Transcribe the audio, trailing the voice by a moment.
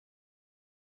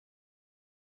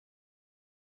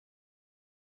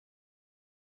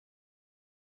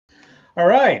All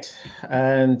right,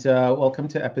 and welcome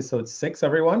to episode 6,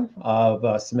 everyone,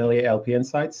 of Sommelier LP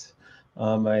Insights.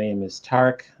 My name is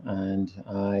Tarek, and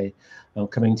I am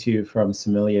coming to you from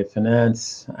Sommelier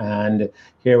Finance. And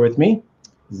here with me,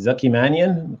 Zaki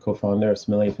Manian, co-founder of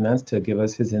Sommelier Finance, to give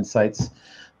us his insights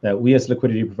that we as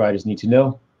liquidity providers need to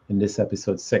know in this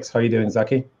episode 6. How are you doing,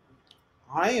 Zaki?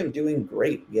 I am doing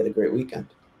great. We had a great weekend.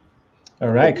 All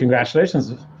right,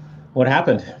 congratulations. What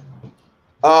happened?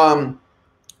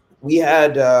 We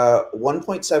had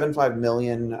 $1.75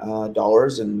 million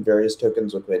in various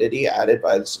tokens liquidity added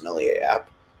by the Sommelier App.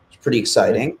 It's pretty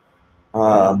exciting.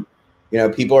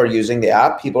 People are using the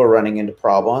app. People are running into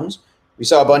problems. We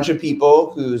saw a bunch of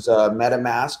people whose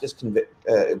MetaMask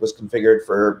was configured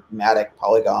for Matic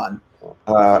Polygon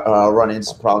run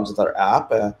into problems with our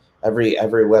app. Every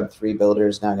Web3 builder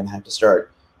is now going to have to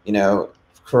start,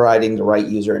 providing the right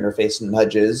user interface and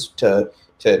nudges to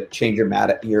change your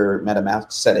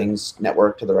MetaMask settings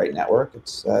network to the right network.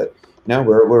 It's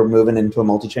we're moving into a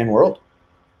multi-chain world.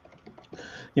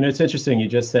 It's interesting. You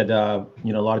just said a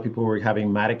lot of people were having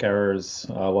Matic errors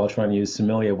while trying to use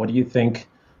Sommelier. What do you think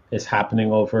is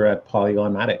happening over at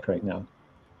Polygon Matic right now?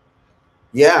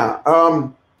 Yeah,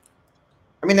 a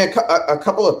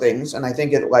couple of things, and I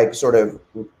think it sort of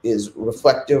is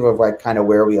reflective of kind of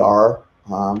where we are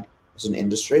as an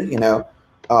industry.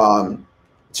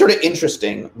 Sort of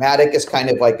interesting. Matic is kind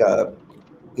of like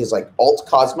alt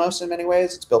Cosmos in many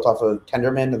ways. It's built off of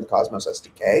Tendermint and the Cosmos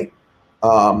SDK.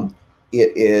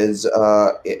 It is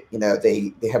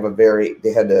they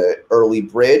had an early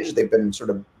bridge. They've been sort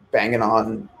of banging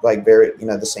on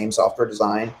the same software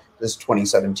design since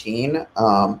 2017.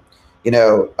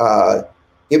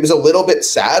 It was a little bit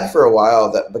sad for a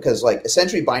while because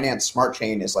essentially Binance Smart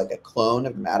Chain is like a clone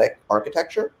of Matic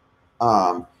architecture.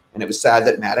 And it was sad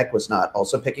that Matic was not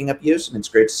also picking up use, and it's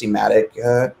great to see Matic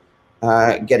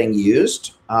getting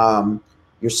used.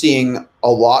 You're seeing a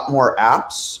lot more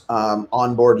apps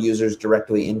onboard users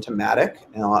directly into Matic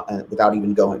without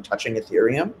even touching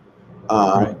Ethereum.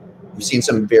 Right. We've seen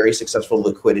some very successful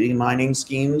liquidity mining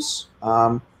schemes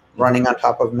running on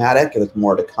top of Matic, with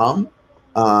more to come.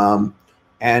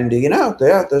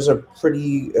 There's a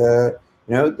pretty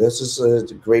this is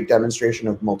a great demonstration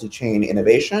of multi-chain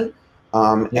innovation.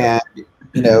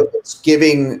 It's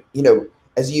giving,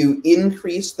 as you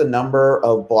increase the number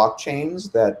of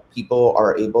blockchains that people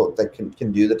are able, that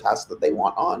can do the tasks that they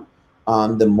want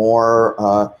on, the more,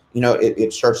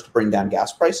 it starts to bring down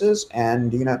gas prices.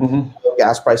 And,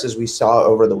 gas prices we saw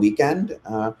over the weekend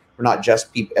were not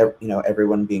just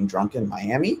everyone being drunk in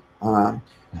Miami,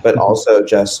 but also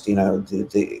just,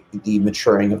 the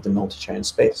maturing of the multi-chain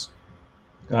space.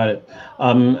 Got it.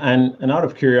 And out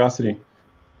of curiosity,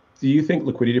 do you think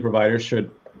liquidity providers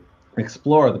should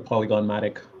explore the Polygon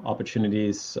Matic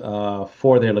opportunities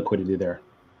for their liquidity there?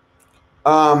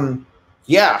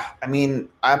 Yeah,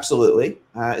 absolutely.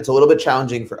 It's a little bit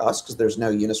challenging for us because there's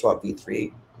no Uniswap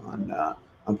v3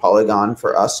 on Polygon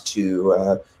for us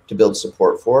to build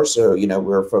support for. So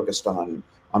we're focused on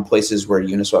places where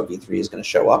Uniswap v3 is going to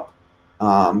show up.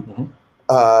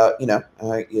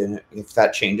 If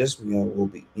that changes, we'll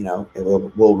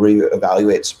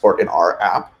reevaluate support in our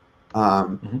app.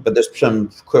 But there's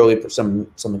clearly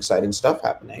some exciting stuff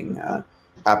happening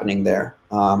there.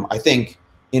 I think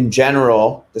in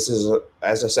general, this is,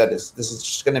 as I said, this is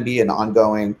just going to be an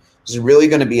ongoing. This is really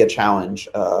going to be a challenge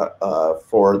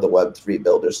for the Web3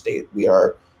 builder state. We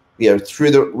are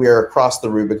across the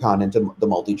Rubicon into the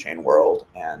multi-chain world,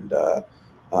 and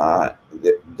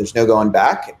there's no going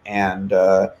back. And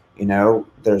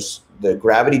there's the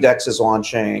Gravity Dex is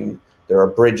launching. There are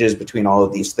bridges between all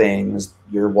of these things.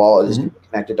 Your wallet is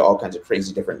connected to all kinds of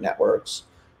crazy different networks.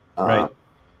 Right.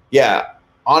 Yeah.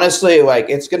 Honestly,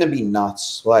 it's going to be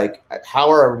nuts. How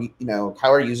are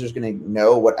users going to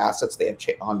know what assets they have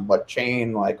on what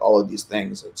chain? All of these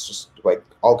things. It's just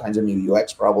all kinds of new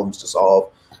UX problems to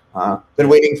solve. Been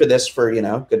waiting for this for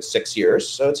good 6 years,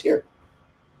 so it's here.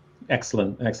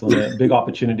 Excellent. A big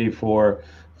opportunity for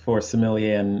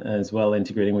Sommelier, and as well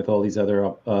integrating with all these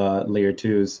other layer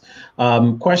 2s.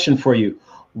 Question for you: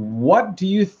 what do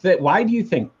you think? Why do you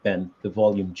think then the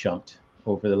volume jumped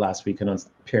over the last weekend on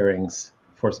pairings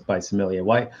by Sommelier?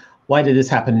 Why did this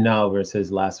happen now versus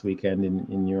last weekend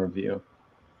in your view?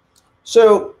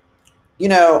 So,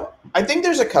 I think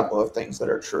there's a couple of things that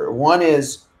are true. One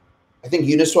is, I think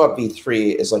Uniswap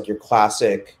v3 is your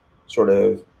classic sort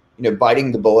of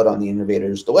biting the bullet on the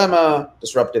innovator's dilemma,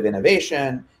 disruptive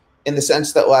innovation, in the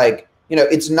sense that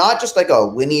it's not just a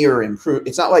linear improve.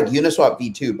 It's not like Uniswap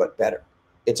v2 but better.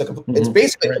 It's it's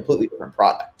basically a completely different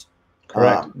product.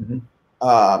 Correct.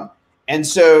 And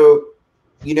so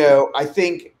I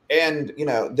think and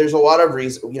there's a lot of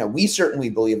reasons. We certainly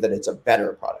believe that it's a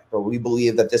better product, or we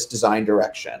believe that this design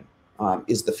direction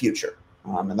is the future,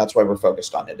 and that's why we're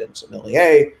focused on it in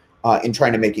Sommelier, in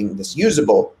trying to making this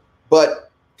usable. But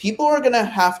people are going to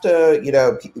have to,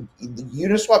 the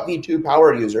Uniswap v2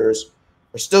 power users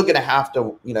are still going to have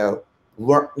to,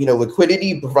 learn.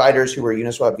 Liquidity providers who are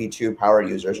Uniswap v2 power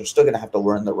users are still going to have to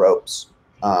learn the ropes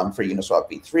for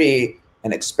Uniswap v3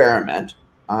 and experiment.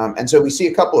 And so we see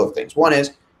a couple of things. One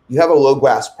is you have a low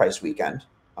gas price weekend,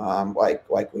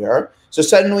 like we are. So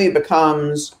suddenly it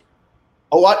becomes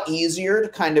a lot easier to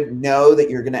kind of know that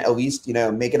you're going to at least,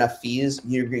 make enough fees.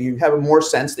 You have a more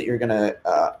sense that you're going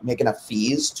to make enough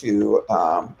fees to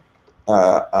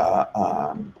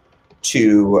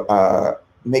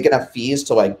make enough fees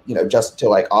to just to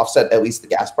offset at least the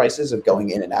gas prices of going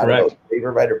in and out of a liquidity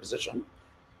provider position.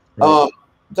 Right.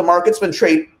 The market's been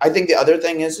I think the other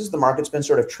thing is the market's been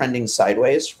sort of trending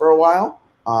sideways for a while.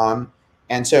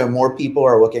 And so more people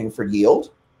are looking for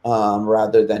yield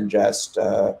rather than just,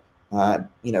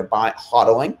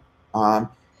 hodling.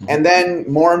 And then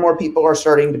more and more people are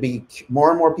starting to be, more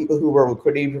and more people who were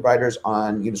liquidity providers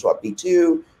on Uniswap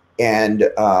v2 and,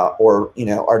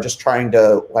 are just trying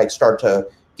to start to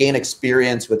gain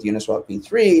experience with Uniswap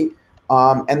v3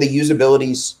 and the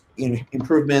usability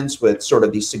improvements with sort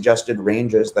of these suggested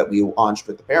ranges that we launched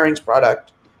with the pairings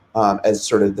product as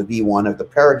sort of the V1 of the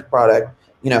pairings product,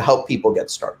 help people get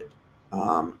started.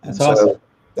 And that's awesome.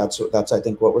 That's I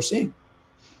think what we're seeing.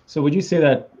 So would you say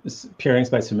that Pairings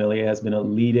by Sommelier has been a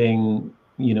leading,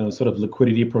 sort of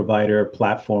liquidity provider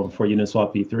platform for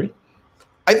Uniswap v3?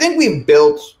 I think we've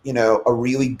built, a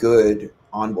really good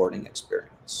onboarding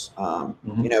experience.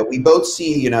 We both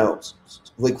see,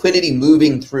 liquidity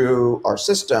moving through our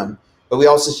system, but we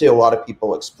also see a lot of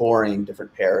people exploring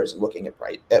different pairs and looking at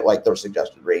their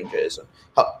suggested ranges.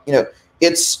 And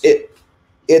it's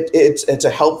a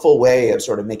helpful way of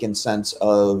sort of making sense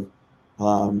of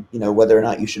whether or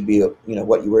not you should be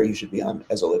where you should be on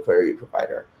as a liquidity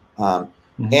provider. And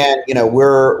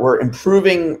we're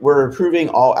improving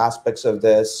all aspects of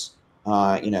this.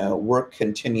 Work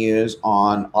continues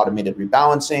on automated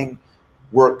rebalancing.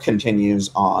 Work continues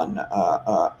on,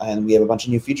 and we have a bunch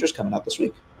of new features coming out this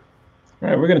week. All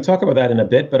right, we're going to talk about that in a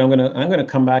bit, but I'm going to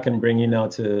come back and bring you now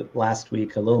to last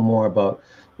week, a little more about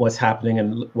what's happening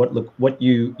and what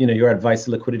your advice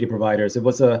to liquidity providers. It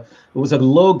was a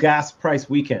low gas price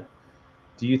weekend.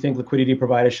 Do you think liquidity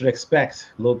providers should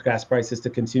expect low gas prices to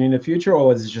continue in the future, or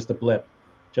was it just a blip,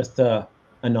 just an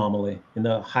anomaly in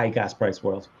the high gas price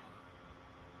world?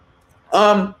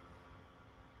 I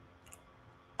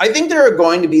think there are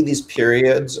going to be these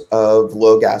periods of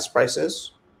low gas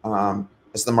prices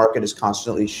as the market is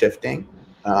constantly shifting.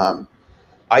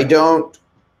 I don't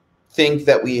think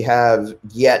that we have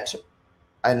yet,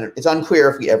 and it's unclear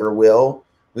if we ever will,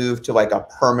 move to a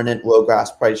permanent low gas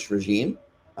price regime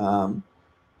in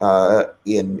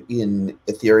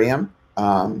Ethereum.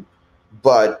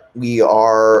 But we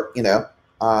are,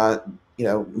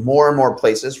 more and more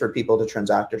places for people to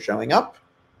transact are showing up.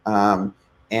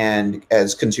 And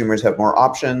as consumers have more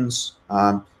options,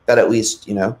 that at least,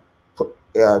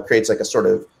 creates a sort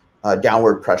of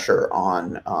downward pressure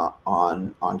on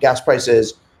gas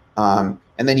prices. And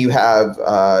then you have,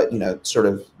 sort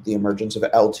of the emergence of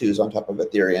L2s on top of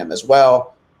Ethereum as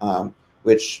well,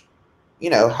 which,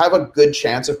 have a good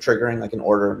chance of triggering an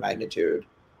order of magnitude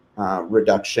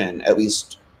reduction, at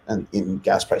least in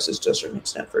gas prices to a certain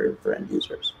extent for end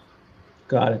users.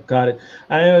 Got it.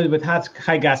 I know with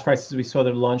high gas prices, we saw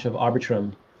the launch of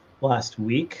Arbitrum last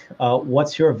week.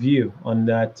 What's your view on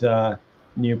that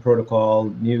new protocol,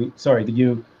 the new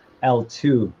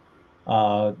L2,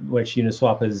 which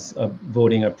Uniswap is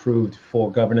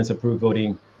governance approved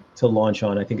voting to launch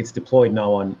on? I think it's deployed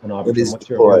now on Arbitrum. It is What's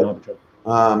deployed. Your view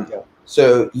on Arbitrum?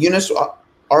 So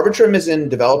Arbitrum is in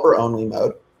developer only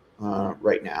mode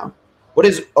right now.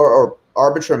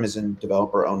 Arbitrum is in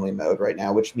developer only mode right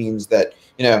now, which means that,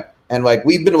 and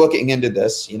we've been looking into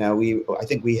this, I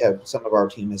think we have, some of our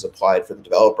team has applied for the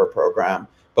developer program,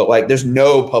 but there's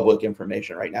no public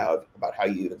information right now about how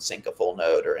you even sync a full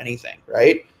node or anything,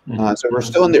 right? So we're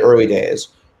still in the early days.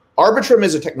 Arbitrum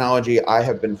is a technology I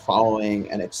have been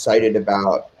following and excited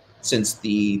about since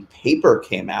the paper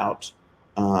came out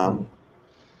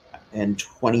in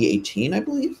 2018, I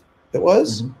believe it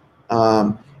was.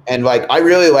 And I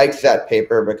really liked that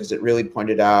paper because it really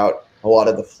pointed out a lot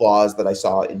of the flaws that I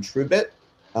saw in TrueBit.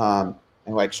 And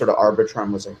sort of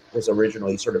Arbitrum was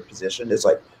originally sort of positioned as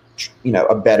a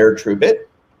better TrueBit.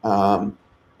 So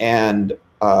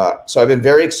I've been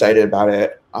very excited about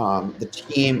it. The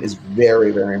team is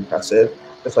very, very impressive.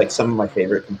 Just some of my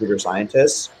favorite computer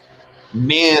scientists.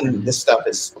 man, this stuff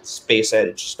is space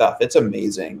edge stuff. It's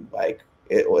amazing. Like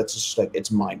it's just like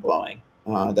it's mind blowing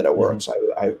that it works.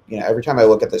 I every time I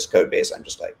look at this code base, I'm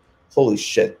just like, holy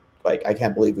shit! Like I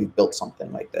can't believe we've built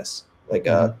something like this. Like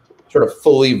a sort of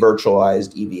fully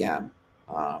virtualized EVM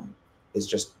is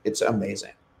just it's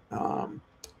amazing.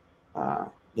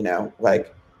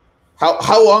 Like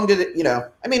how long did it?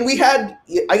 I mean, I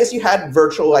guess you had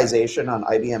virtualization on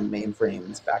IBM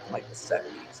mainframes back in like the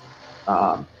 70s.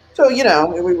 So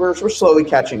we're slowly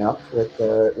catching up with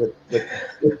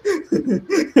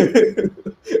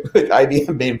with IBM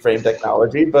mainframe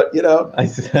technology, but I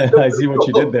see what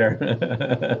you did there.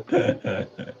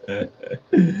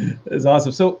 It's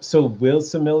awesome. So will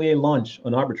Sommelier launch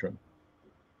on Arbitrum?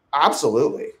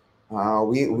 Absolutely.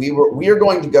 We are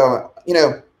going to go.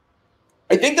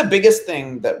 I think the biggest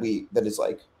thing that is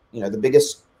like the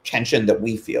biggest tension that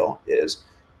we feel is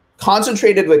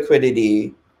concentrated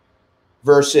liquidity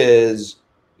versus,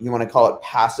 you want to call it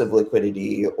passive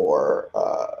liquidity or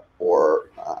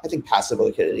I think passive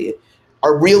liquidity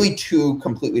are really two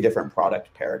completely different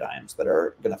product paradigms that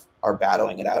are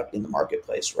battling it out in the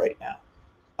marketplace right now.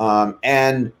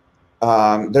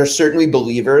 There's certainly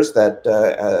believers that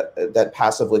that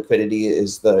passive liquidity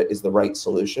is the right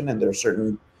solution, and there's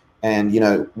certain, and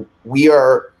we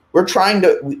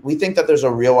think that there's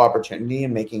a real opportunity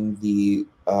in making the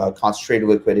concentrated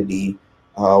liquidity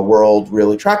world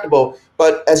really tractable.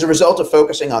 But as a result of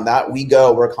focusing on that, we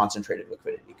go where concentrated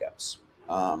liquidity goes.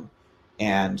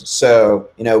 And so,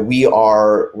 we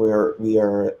are,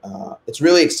 it's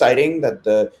really exciting that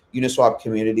the Uniswap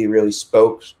community really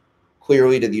spoke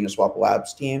clearly to the Uniswap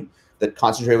Labs team that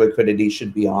concentrated liquidity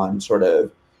should be on sort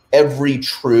of every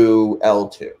true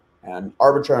L2. And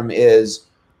Arbitrum is,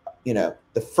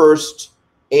 the first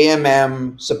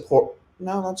AMM support.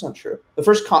 No, that's not true. The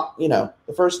first,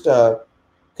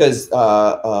 because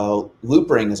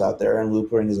Loopring is out there, and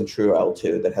Loopring is a true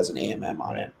L2 that has an AMM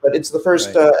on it. But it's the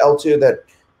first L2 that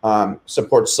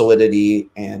supports Solidity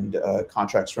and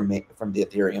contracts from the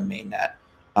Ethereum mainnet.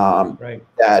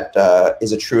 That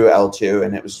is a true L2,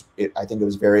 and I think it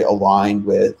was very aligned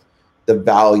with the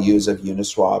values of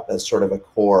Uniswap as sort of a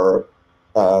core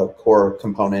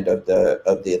component of the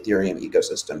Ethereum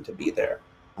ecosystem to be there.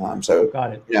 So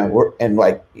got it.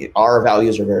 Our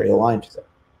values are very aligned to that.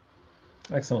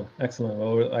 Excellent.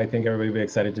 Well, I think everybody will be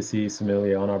excited to see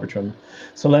Sommelier on Arbitrum.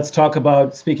 So let's talk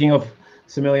about, speaking of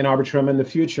Sommelier and Arbitrum in the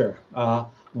future,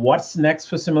 what's next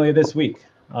for Sommelier this week?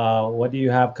 What do you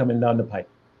have coming down the pipe?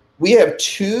 We have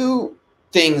two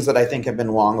things that I think have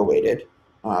been long awaited.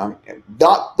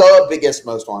 Not the biggest,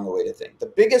 most long awaited thing. The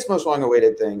biggest, most long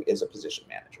awaited thing is a position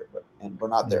manager, and we're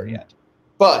not there yet.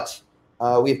 But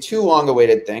we have two long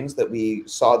awaited things that we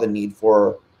saw the need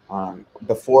for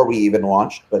before we even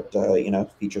launched, but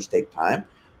features take time.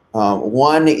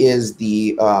 One is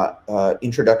the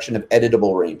introduction of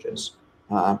editable ranges.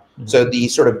 So the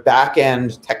sort of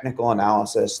back-end technical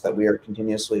analysis that we are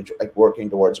continuously working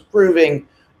towards improving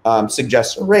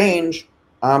suggests a range,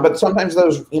 but sometimes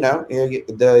those,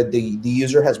 the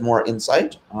user has more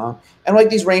insight,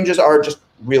 and these ranges are just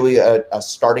really a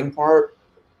starting part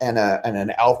and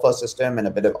an alpha system and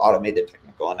a bit of automated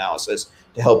technical analysis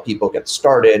to help people get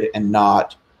started, and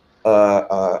not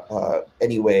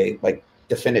anyway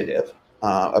definitive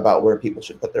about where people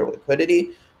should put their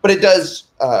liquidity. But it does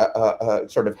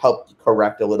sort of help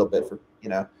correct a little bit for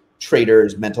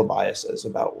traders' mental biases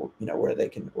about where they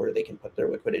can put their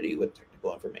liquidity with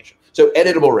technical information. So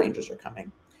editable ranges are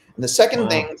coming. And the second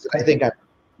thing that I think I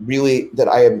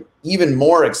am even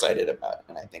more excited about,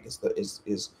 and I think is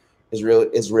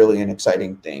really an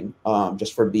exciting thing,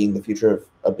 just for being the future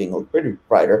of being a liquidity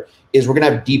provider, is we're going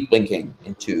to have deep linking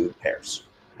into pairs.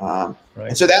 And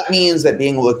so that means that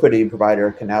being a liquidity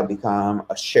provider can now become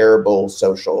a shareable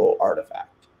social artifact.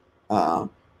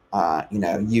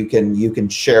 You can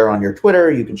share on your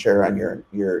Twitter, you can share on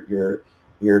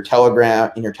your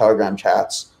Telegram, in your Telegram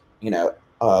chats,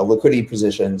 liquidity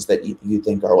positions that you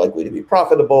think are likely to be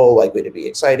profitable, likely to be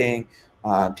exciting,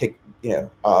 take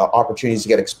opportunities to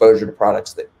get exposure to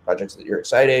projects that you're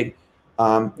excited.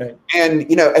 And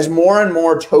as more and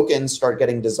more tokens start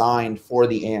getting designed for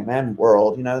the AMM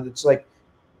world, it's like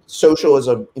social is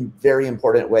a very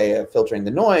important way of filtering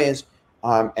the noise.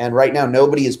 And right now,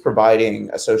 nobody is providing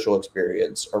a social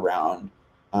experience around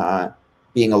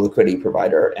being a liquidity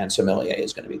provider, and Sommelier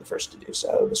is going to be the first to do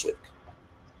so this week.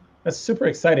 That's super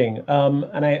exciting,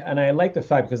 and I like the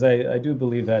fact, because I do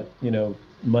believe that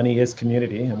money is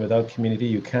community, and without community,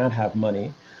 you can't have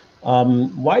money.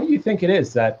 Why do you think it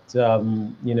is that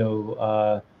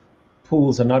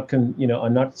pools are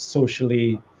not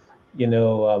socially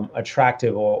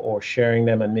attractive, or sharing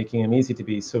them and making them easy to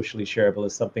be socially shareable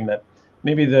is something that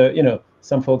maybe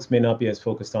some folks may not be as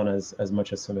focused on as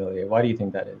much as Sommelier. Why do you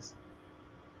think that is?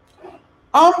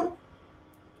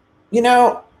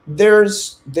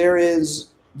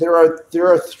 There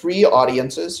are three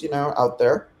audiences, out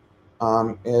there.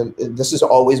 And this has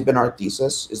always been our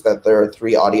thesis, is that there are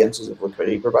three audiences of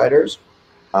liquidity providers.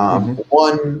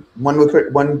 One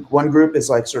group is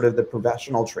like sort of the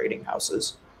professional trading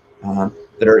houses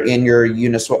that are in your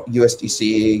Uniswap,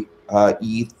 USDC,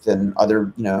 ETH, and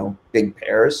other big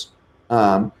pairs.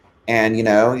 And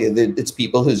it's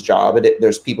people whose job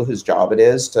there's people whose job it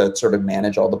is to sort of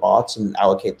manage all the bots and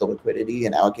allocate the liquidity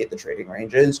and allocate the trading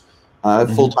ranges.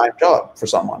 Full-time job for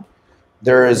someone.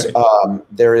 There is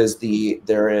the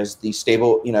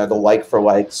stable, the like for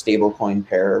like stablecoin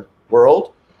pair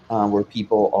world, where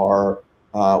people are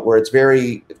where it's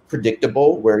very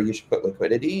predictable where you should put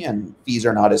liquidity, and fees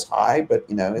are not as high, but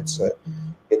it's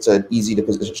a easy to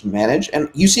position to manage. And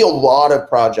you see a lot of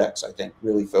projects, I think,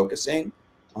 really focusing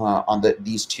on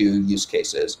these two use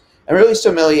cases. And really,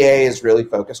 Sommelier is really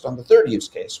focused on the third use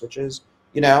case, which is,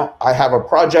 I have a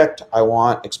project, I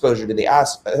want exposure to the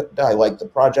asset, I like the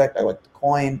project, I like the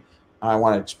coin, I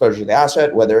want exposure to the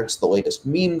asset, whether it's the latest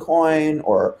meme coin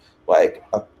or like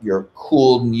your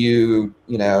cool new,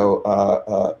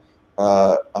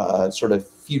 sort of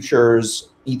futures,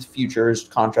 ETH futures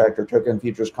contract or token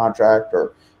futures contract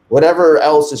or whatever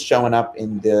else is showing up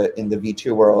in the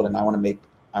V2 world, and I want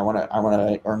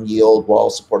to earn yield while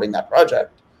supporting that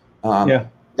project.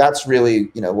 That's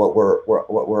really what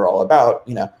we're all about.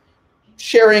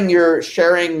 Sharing.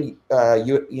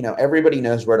 Everybody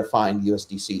knows where to find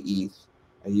USDC ETH,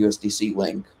 a USDC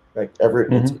link. Like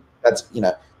that's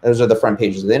those are the front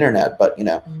pages of the internet. But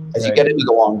as you get into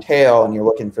the long tail and you're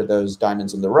looking for those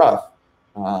diamonds in the rough,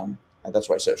 that's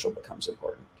why social becomes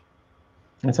important.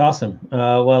 That's awesome.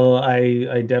 Well,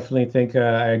 I definitely think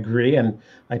I agree, and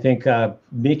I think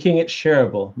making it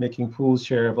shareable, making pools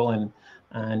shareable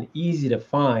and easy to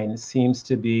find seems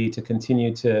to be to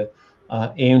continue to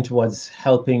aim towards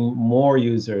helping more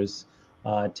users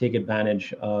take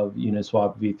advantage of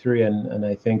Uniswap V3, and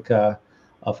I think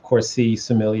of course see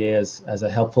Sommelier as a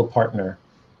helpful partner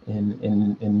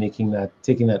in taking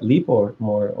that leap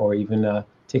or even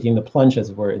taking the plunge, as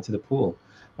it were, into the pool.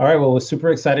 All right, well, we're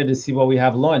super excited to see what we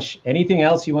have launched. Anything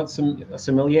else you want some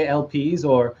Sommelier LPs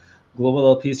or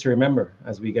global LPs to remember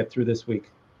as we get through this week?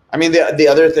 I mean, the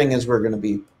other thing is we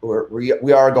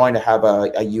are going to have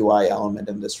a UI element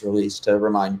in this release to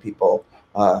remind people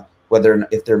if their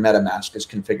MetaMask is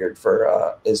configured for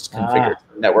a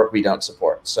network we don't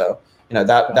support. So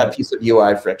that piece of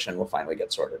UI friction will finally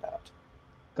get sorted out.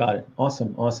 Got it.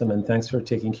 Awesome. And thanks for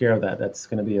taking care of that. That's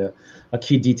going to be a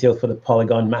key detail for the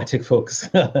Polygon Matic folks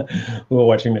who are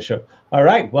watching the show. All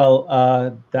right.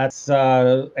 Well, that's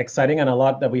exciting and a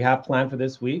lot that we have planned for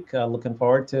this week. Looking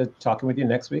forward to talking with you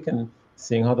next week and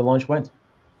seeing how the launch went.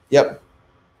 Yep.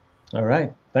 All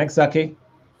right. Thanks, Zaki.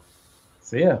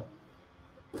 See ya.